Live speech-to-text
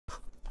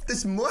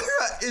This Moira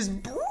is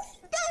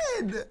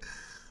dead.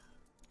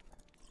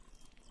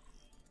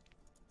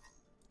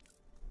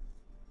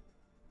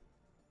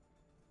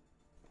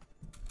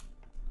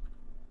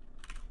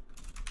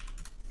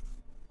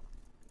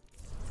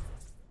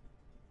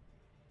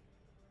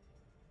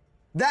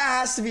 That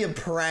has to be a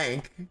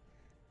prank.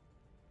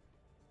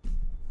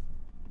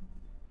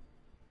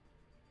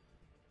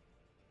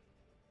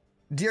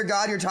 Dear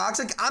God, you're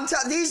toxic.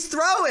 He's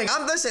throwing.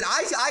 Listen,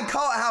 I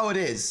call it how it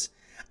is.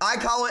 I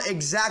call it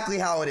exactly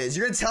how it is.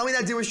 You're gonna tell me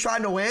that dude was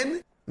trying to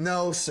win?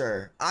 No,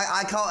 sir.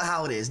 I call it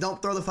how it is.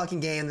 Don't throw the fucking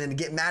game and then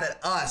get mad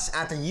at us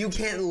after you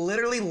can't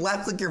literally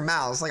left click your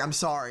mouse. Like, I'm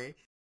sorry.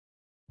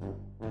 Oh,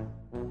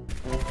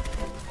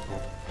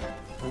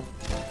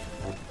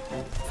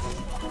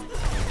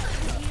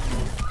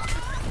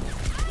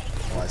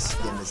 I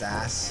skimmed his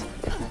ass.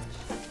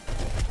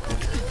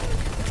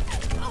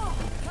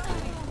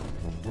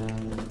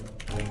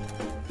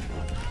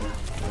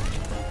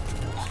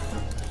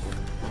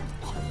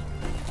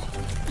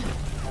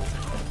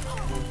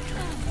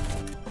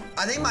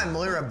 I think my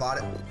Moira bought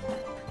it.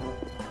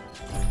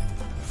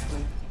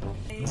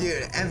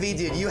 Dude, MV,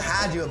 dude, you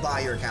had to have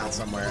bought your account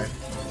somewhere.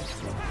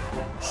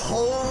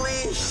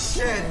 Holy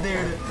shit,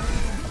 dude.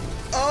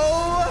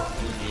 Oh!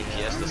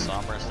 DPS the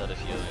Sombra instead of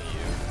healing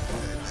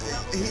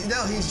you.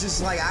 No, he's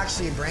just like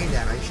actually brain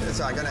damage.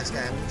 That's all right, go next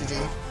game. GG.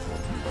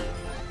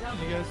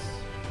 You guys.